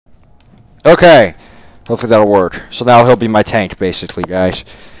Okay. Hopefully that'll work. So now he'll be my tank, basically, guys.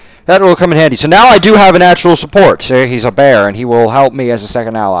 That will come in handy. So now I do have an actual support. See, he's a bear, and he will help me as a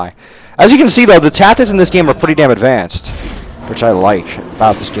second ally. As you can see, though, the tactics in this game are pretty damn advanced, which I like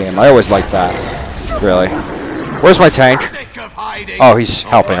about this game. I always like that, really. Where's my tank? Oh, he's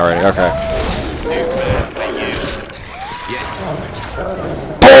helping already. Okay.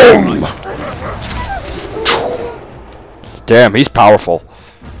 Boom! Damn, he's powerful.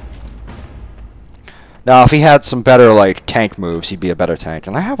 Now, if he had some better, like, tank moves, he'd be a better tank.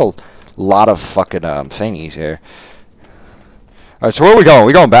 And I have a lot of fucking thingies here. Alright, so where are we going?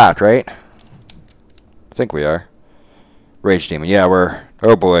 We're going back, right? I think we are. Rage Demon. Yeah, we're...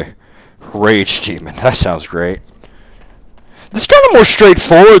 Oh, boy. Rage Demon. That sounds great. This is kind of more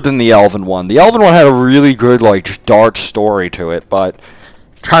straightforward than the Elven one. The Elven one had a really good, like, dark story to it, but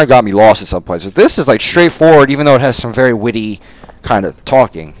kind of got me lost at some places. This is, like, straightforward, even though it has some very witty kind of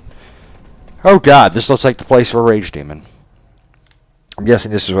talking. Oh, God, this looks like the place for a Rage Demon. I'm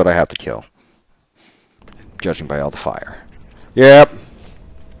guessing this is what I have to kill, judging by all the fire. Yep.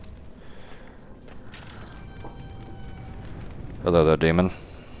 Hello there, demon.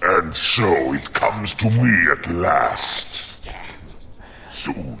 And so it comes to me at last.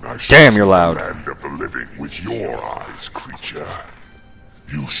 Soon I shall Damn, you're loud. see the land of the living with your eyes, creature.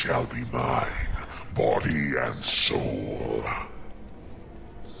 You shall be mine, body and soul.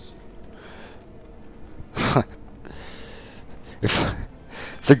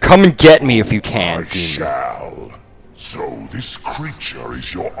 Then come and get me if you can, I demon. shall. So this creature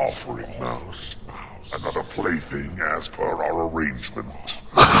is your offering, Mouse. Another plaything as per our arrangement.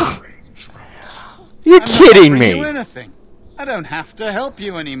 You're kidding me. You anything. I don't have to help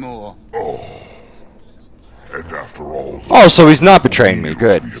you anymore. Oh. And after all... Oh, so he's not betraying me.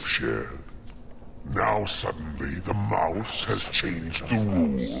 Good. We have shared. Now suddenly the mouse has changed the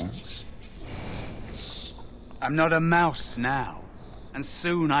rules. I'm not a mouse now. And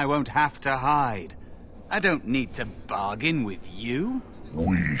soon I won't have to hide. I don't need to bargain with you.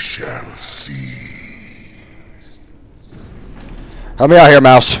 We shall see. Help me out here,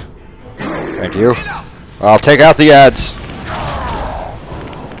 mouse. Thank you. I'll take out the ads.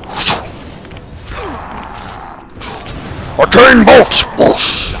 Arcane bolts!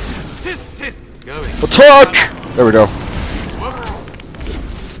 Attack! There we go.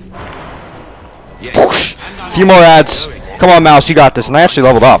 A few more ads. Come on, mouse, you got this. And I actually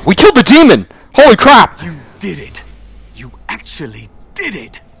leveled up. We killed the demon! Holy crap! You did it. You actually did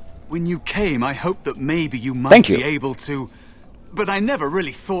it. When you came, I hoped that maybe you might be able to... But I never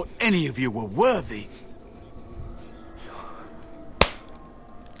really thought any of you were worthy.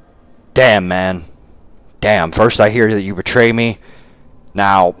 Damn, man. Damn, first I hear that you betray me.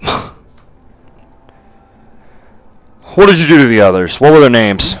 Now... What did you do to the others? What were their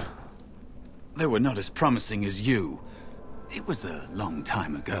names? They were not as promising as you. It was a long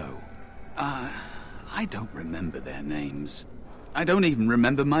time ago. I don't remember their names. I don't even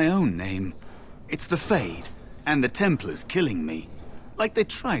remember my own name. It's the Fade, and the Templars killing me. Like they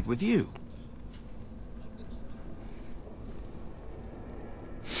tried with you.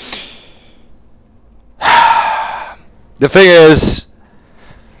 The thing is,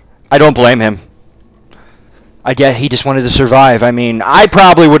 I don't blame him. I get he just wanted to survive. I mean, I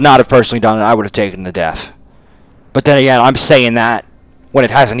probably would not have personally done it. I would have taken the death. But then again, I'm saying that when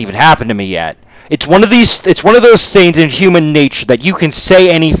it hasn't even happened to me yet. It's one of those things in human nature that you can say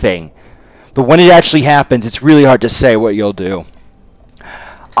anything, but when it actually happens, it's really hard to say what you'll do.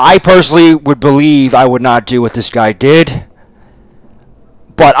 I personally would believe I would not do what this guy did,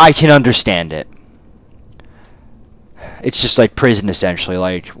 but I can understand it. It's just like prison, essentially.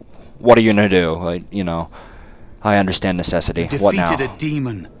 Like, what are you gonna do? Like, you know, I understand necessity. What now? You defeated a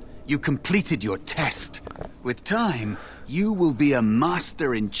demon. You completed your test. With time, you will be a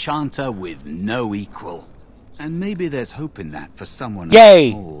master enchanter with no equal. And maybe there's hope in that for someone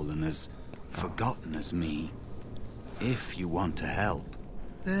as small and as forgotten as me. If you want to help,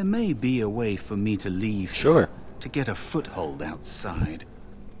 there may be a way for me to leave here, to get a foothold outside.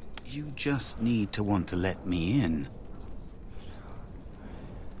 You just need to want to let me in.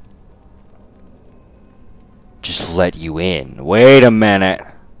 Just let you in. Wait a minute.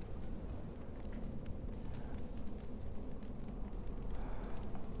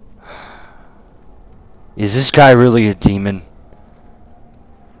 Is this guy really a demon?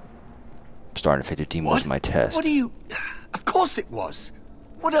 I'm starting to think the demon was my test. What do you... Of course it was.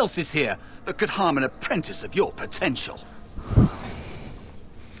 What else is here that could harm an apprentice of your potential?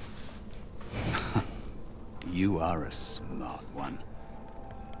 You are a smart one.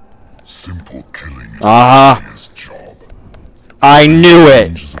 Simple killing is his job. I knew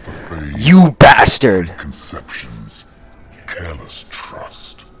it! You bastard! Preconceptions, careless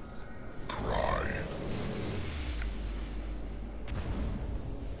trust, pride.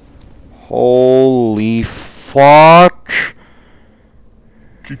 Holy fuck!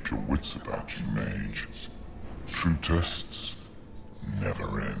 Keep your wits about you, mage. True tests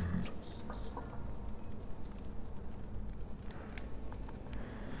never end.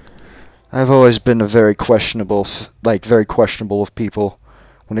 I've always been a very questionable of people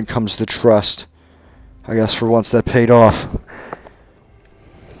when it comes to trust. I guess for once that paid off.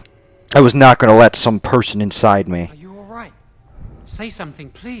 I was not going to let some person inside me. Are you alright? Say something,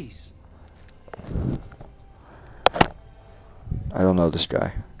 please. I don't know this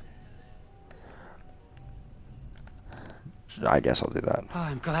guy. I guess I'll do that. Oh,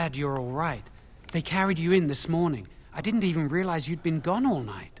 I'm glad you're alright. They carried you in this morning. I didn't even realize you'd been gone all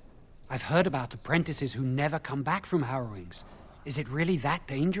night. I've heard about apprentices who never come back from harrowings. Is it really that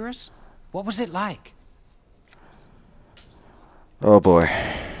dangerous? What was it like? Oh boy.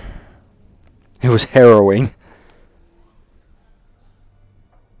 It was harrowing.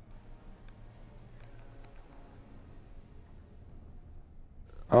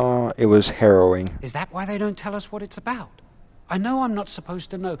 It was harrowing. Is that why they don't tell us what it's about? I know I'm not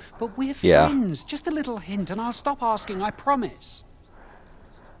supposed to know, but we're Yeah. friends. Just a little hint and I'll stop asking, I promise.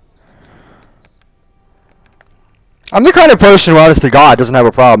 I'm the kind of person who, honest to God, doesn't have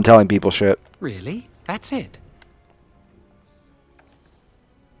a problem telling people shit. Really? That's it?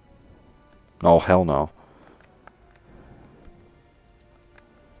 Oh, hell no.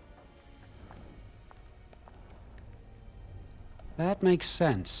 That makes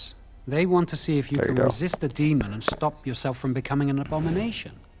sense. They want to see if you There you can go. resist the demon and stop yourself from becoming an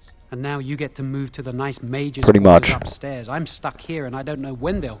abomination. And now you get to move to the nice mage's Pretty quarters much. upstairs. I'm stuck here and I don't know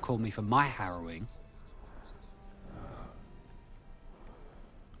when they'll call me for my harrowing.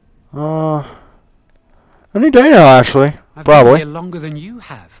 Any day now, actually. I've Probably. been here longer than you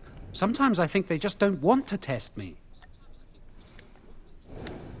have. Sometimes I think they just don't want to test me.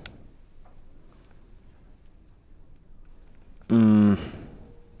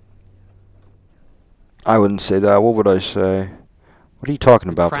 I wouldn't say that. What would I say? What are you talking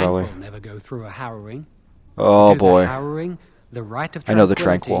about, Tranquil probably? never go through a harrowing. Oh, You do boy. The harrowing, the rite of I know the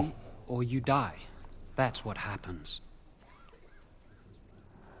tranquility, Tranquil. or you die. That's what happens.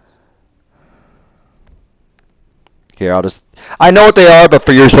 Here, I'll just... I know what they are, but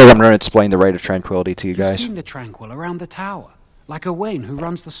for your sake, I'm going to explain the Rite of Tranquility to you You've guys. seen the Tranquil around the tower, like Owain who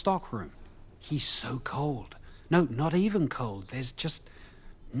runs the stockroom. He's so cold. No, not even cold. There's just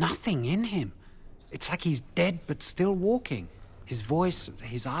nothing in him. It's like he's dead but still walking. His voice,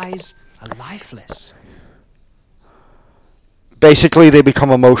 his eyes are lifeless. Basically, they become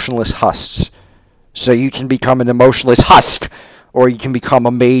emotionless husks. So you can become an emotionless husk, or you can become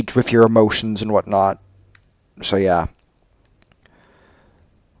a mage with your emotions and whatnot. So yeah.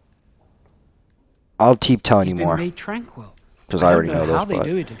 I'll keep telling He's you been more, made tranquil. because I already know don't know how this. they But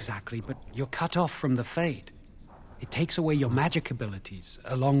do it exactly, but you're cut off from the Fade. It takes away your magic abilities,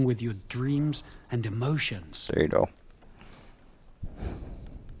 along with your dreams and emotions. there you go.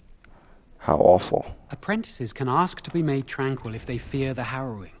 How awful. Apprentices can ask to be made tranquil if they fear the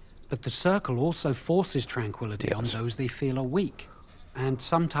harrowing, but the Circle also forces tranquility on those they feel are weak. And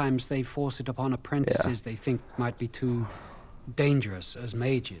sometimes they force it upon apprentices they think might be too dangerous as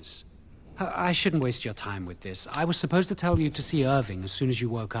mages. I shouldn't waste your time with this. I was supposed to tell you to see Irving as soon as you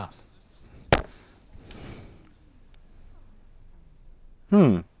woke up.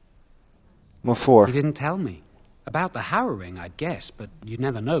 What for? He didn't tell me. About the harrowing, I'd guess, but you'd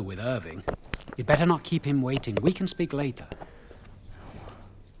never know with Irving. You'd better not keep him waiting. We can speak later.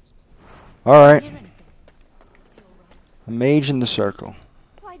 Alright. A mage in the circle.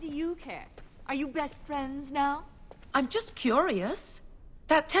 Why do you care? Are you best friends now? I'm just curious.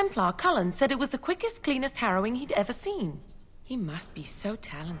 That Templar, Cullen, said it was the quickest, cleanest harrowing he'd ever seen. He must be so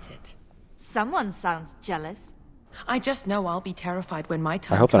talented. Someone sounds jealous. I just know I'll be terrified when my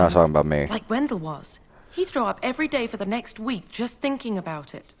time I hope they're not comes. talking about me. Like Wendell was. He'd throw up every day for the next week just thinking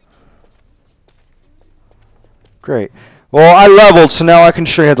about it. Great. Well, I leveled, so now I can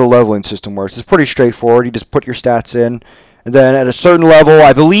show you how the leveling system works. It's pretty straightforward. You just put your stats in, and then at a certain level,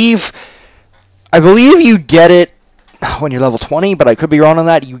 I believe you get it when you're level 20, but I could be wrong on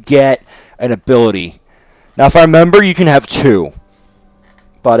that. You get an ability. Now, if I remember, you can have 2.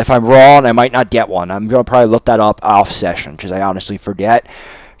 But if I'm wrong, I might not get one. I'm going to probably look that up off session, because I honestly forget.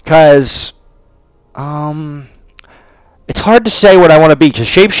 Because, it's hard to say what I want to be, because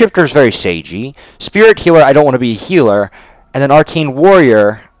Shapeshifter is very sagey. Spirit Healer, I don't want to be a healer. And then Arcane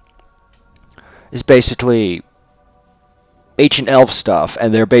Warrior is basically ancient elf stuff,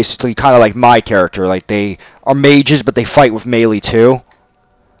 and they're basically kind of like my character. Like, they are mages, but they fight with melee too.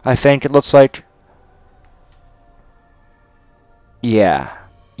 I think it looks like. Yeah,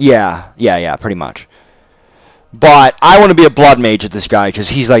 pretty much. But I want to be a blood mage at this guy because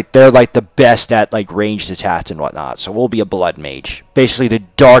they're like the best at like ranged attacks and whatnot. So we'll be a blood mage, basically the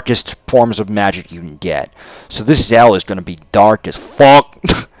darkest forms of magic you can get. So this Xel is gonna be dark as fuck.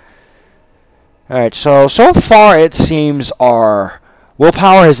 All right, so far it seems our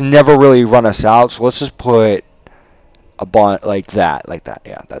willpower has never really run us out. So let's just put a bunch like that.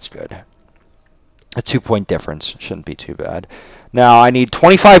 Yeah, that's good. A 2-point difference shouldn't be too bad. Now I need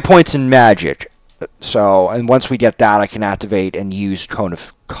 25 points in magic. So, and once we get that, I can activate and use Cone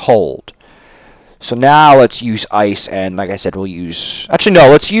of Cold. So now let's use Ice, and like I said, we'll use... Actually, no,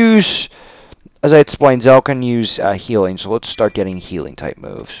 let's use... As I explained, Xel'crin use healing, so let's start getting healing type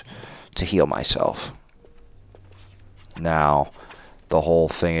moves to heal myself. Now, the whole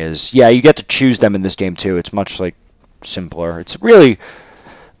thing is... Yeah, you get to choose them in this game, too. It's much, like, simpler. It's really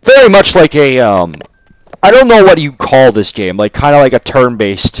very much like a... I don't know what you call this game, like kind of like a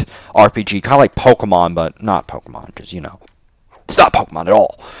turn-based RPG, kind of like Pokemon, but not Pokemon, because, you know, it's not Pokemon at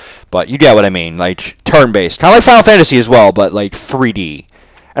all. But you get what I mean, like turn-based, kind of like Final Fantasy as well, but like 3D.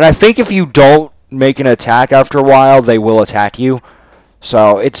 And I think if you don't make an attack after a while, they will attack you.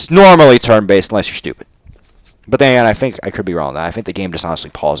 So it's normally turn-based unless you're stupid. But then I think I could be wrong on that. I think the game just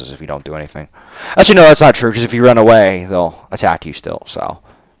honestly pauses if you don't do anything. Actually, no, that's not true, because if you run away, they'll attack you still, so.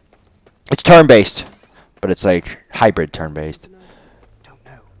 It's turn-based. But it's like hybrid turn-based. Don't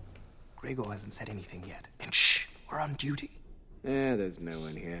know. Gregor hasn't said anything yet. And shh, we're on duty. Yeah, there's no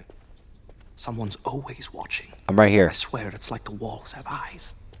one here. Someone's always watching. I'm right here. I swear it's like the walls have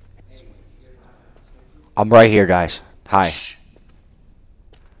eyes. I'm right here, guys. Hi. Shh.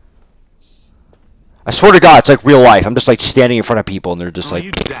 I swear to God, it's like real life. I'm just like standing in front of people and they're just like... Are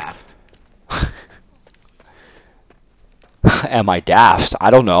you daft? Am I daft? I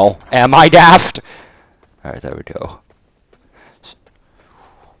don't know. Am I daft? Alright, there we go.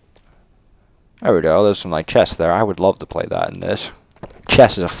 There we go. There's some like chess there. I would love to play that in this.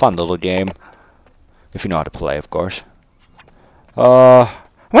 Chess is a fun little game. If you know how to play, of course. How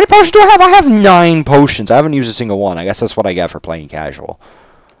many potions do I have? I have 9 potions. I haven't used a single one. I guess that's what I get for playing casual.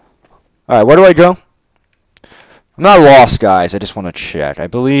 Alright, where do I go? I'm not lost, guys. I just want to check. I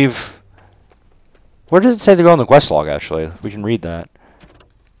believe... Where does it say to go in the quest log, actually? We can read that.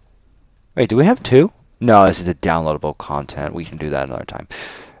 Wait, do we have 2? No, this is the downloadable content. We can do that another time.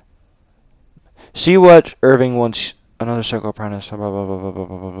 See what Irving wants. Another circle apprentice.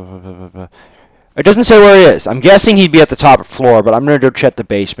 It doesn't say where he is. I'm guessing he'd be at the top floor, but I'm going to go check the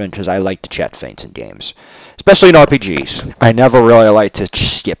basement because I like to check things in games. Especially in RPGs. I never really like to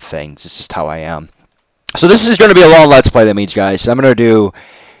skip things. It's just how I am. So this is going to be a long Let's Play, that means, guys. I'm going to do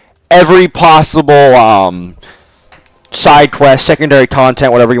every possible... side quest, secondary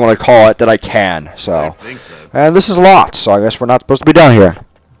content, whatever you want to call it, that I can. So, I think so. And this is locked, so I guess we're not supposed to be down here.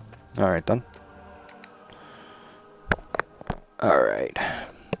 Alright, then. Alright.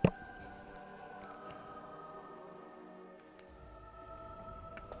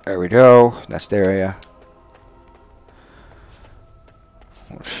 There we go. That's the area.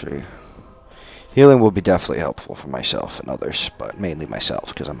 Let's see. Healing will be definitely helpful for myself and others, but mainly myself,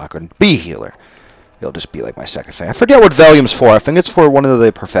 because I'm not going to be a healer. It'll just be like my second thing. I forget what Valium's for. I think it's for one of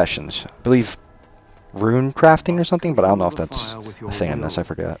the professions. I believe rune crafting or something, but I don't know if that's a thing in this. I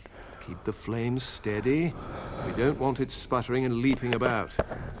forget. Keep the flames steady. We don't want it sputtering and leaping about.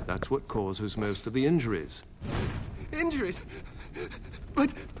 That's what causes most of the injuries. Injuries? But...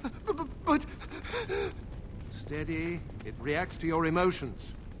 Steady. It reacts to your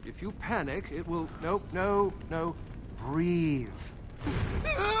emotions. If you panic, it will... No. Breathe.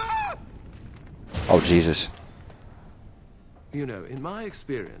 Oh, Jesus. You know, in my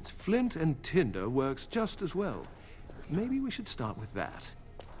experience, flint and tinder works just as well. Maybe we should start with that.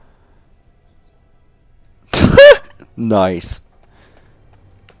 Nice.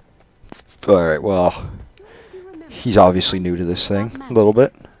 Alright, well... He's obviously new to this thing, a little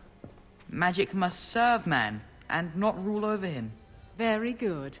bit. Magic must serve man, and not rule over him. Very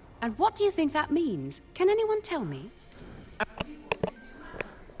good. And what do you think that means? Can anyone tell me?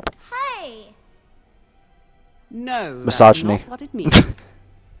 Hey! No, Misogyny. that's not what it means.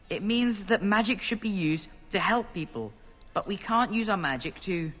 It means that magic should be used to help people, but we can't use our magic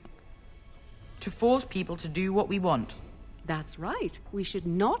to force people to do what we want. That's right. We should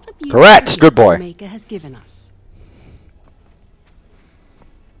not abuse Correct. the gift Good boy. the Maker has given us.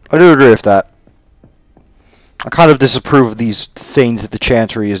 I do agree with that. I kind of disapprove of these things that the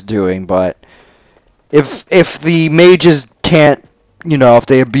Chantry is doing, but if the mages can't, you know, if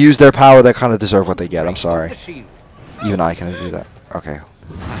they abuse their power, they kind of deserve what they get. I'm sorry. Even I can do that. Okay.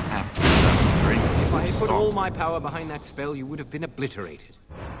 If I had put all my power behind that spell, you would have been obliterated.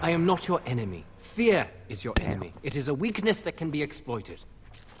 I am not your enemy. Fear is your enemy. It is a weakness that can be exploited.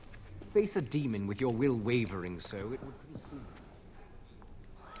 Face a demon with your will wavering, so it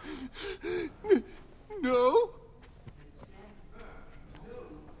would... No?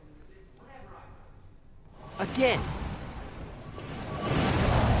 Again.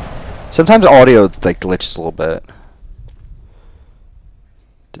 Sometimes audio like glitches a little bit.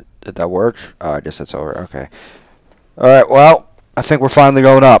 Did that work? Oh, I guess that's over. Okay. Alright, well, I think we're finally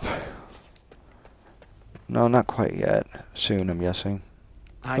going up. No, not quite yet. Soon, I'm guessing.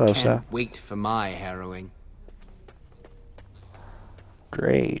 I can't wait for my harrowing.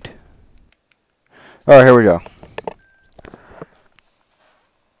 Great. Alright, here we go.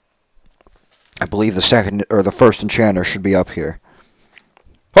 I believe the second or the first enchanter should be up here.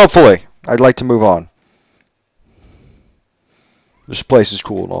 Hopefully. I'd like to move on. This place is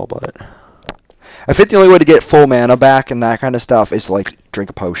cool and all, but I think the only way to get full mana back and that kind of stuff is like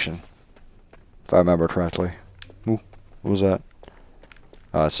drink a potion. If I remember correctly. Ooh, what was that?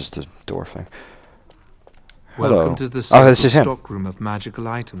 Oh, it's just a door thing. Hello. Welcome to the this is him. stockroom of magical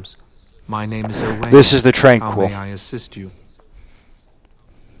items. My name is Owain. This is the Tranquil. How may I assist you?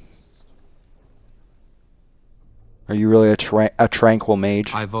 Are you really a tranquil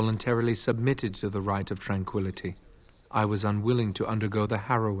mage? I voluntarily submitted to the rite of tranquility. I was unwilling to undergo the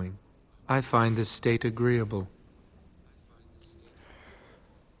harrowing. I find this state agreeable.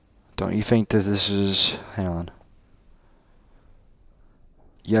 Don't you think that this is... Hang on.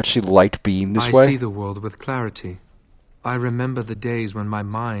 You actually like being this way? I see the world with clarity. I remember the days when my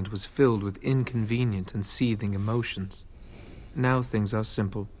mind was filled with inconvenient and seething emotions. Now things are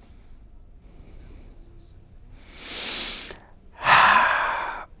simple.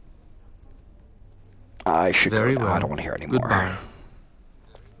 I should Very go now. well. I don't want to hear anymore. Goodbye.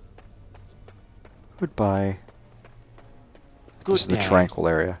 Goodbye. Good This is the day. tranquil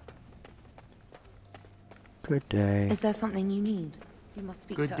area. Good day. Is there something you need? You must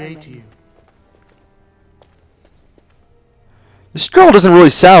speak Good to day Owen. to you. This girl doesn't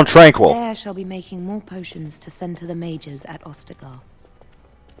really sound tranquil. Today I shall be making more potions to send to the mages at Ostergar.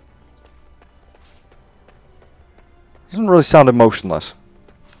 Doesn't really sound emotionless.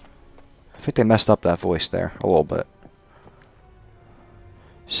 I think they messed up that voice there a little bit.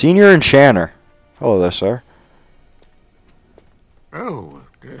 Senior Enchanter. Hello there, sir. Oh,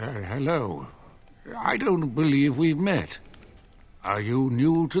 hello. I don't believe we've met. Are you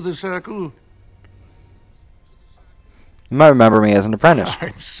new to the circle? You might remember me as an apprentice.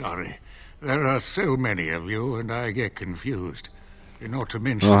 I'm sorry. There are so many of you, and I get confused. Not to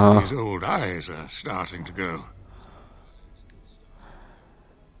mention these old eyes are starting to go.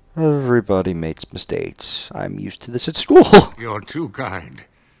 Everybody makes mistakes. I'm used to this at school. You're too kind.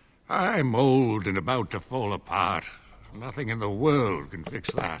 I'm old and about to fall apart. Nothing in the world can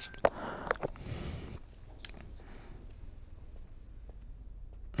fix that.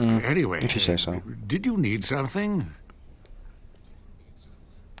 Anyway, if you say so. Did you need something?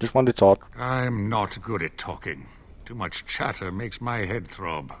 Just wanted to talk. I'm not good at talking. Too much chatter makes my head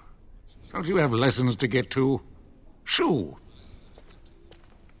throb. Don't you have lessons to get to? Shoo!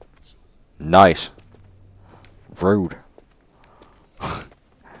 Nice. Rude.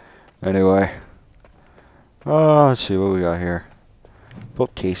 Anyway. Let's see what we got here.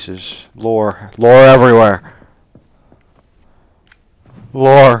 Bookcases. Lore. Lore everywhere.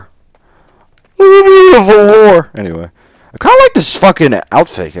 Lore. Beautiful lore. Anyway. I kind of like this fucking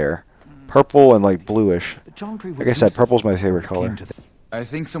outfit here. Purple and like bluish. Like I said, purple's my favorite color. I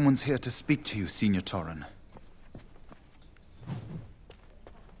think someone's here to speak to you, Senior Torren.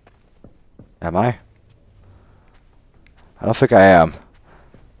 Am I? I don't think I am.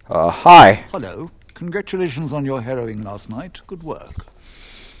 Hi. Hello. Congratulations on your harrowing last night. Good work.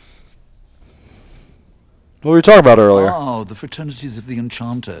 What were we talking about earlier? Oh, the fraternities of the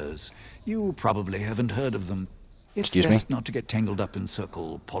enchanters. You probably haven't heard of them. It's Excuse best me? not to get tangled up in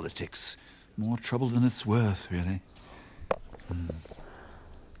circle politics. More trouble than it's worth, really.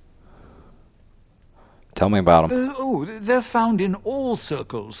 Tell me about them. They're found in all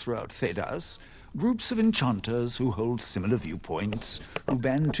circles throughout Thedas. Groups of enchanters who hold similar viewpoints, who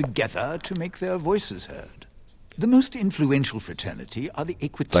band together to make their voices heard. The most influential fraternity are the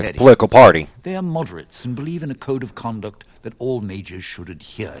Equitarians. Like a political party. They are moderates and believe in a code of conduct that all mages should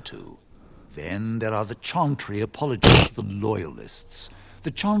adhere to. Then there are the Chantry apologists, the loyalists.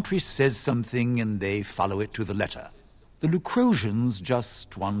 The Chantry says something and they follow it to the letter. The Lucrosians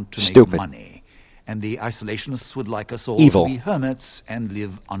just want to Stupid. make money. and the isolationists would like us all Evil. to be hermits and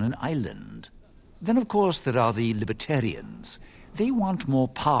live on an island. Then, of course, there are the libertarians. They want more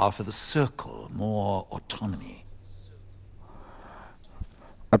power for the Circle, more autonomy.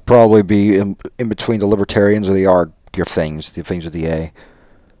 I'd probably be in between the libertarians or the things of the A.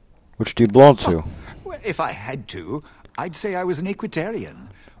 Which do you belong to? Well, if I had to, I'd say I was an equitarian,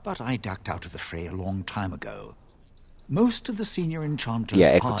 but I ducked out of the fray a long time ago. Most of the senior enchanters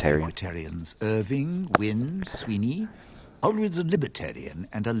are equitarians. Irving, Wynne, Sweeney. Ulrid's a libertarian,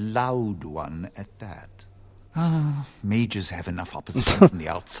 and a loud one at that. Mages have enough opposition from the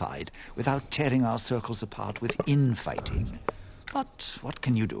outside without tearing our circles apart with infighting. But what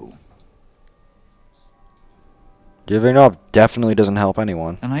can you do? Giving up definitely doesn't help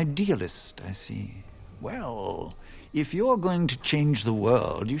anyone. An idealist, I see. Well, if you're going to change the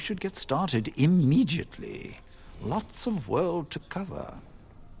world, you should get started immediately. Lots of world to cover.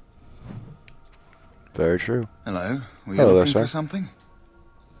 Very true. Hello. Were you Hello looking there, for sir. something?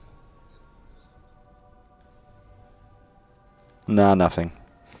 Nah, nothing.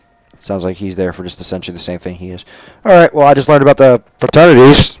 Sounds like he's there for just essentially the same thing he is. Alright, well, I just learned about the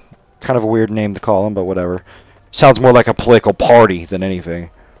fraternities. Kind of a weird name to call them, but whatever. Sounds more like a political party than anything.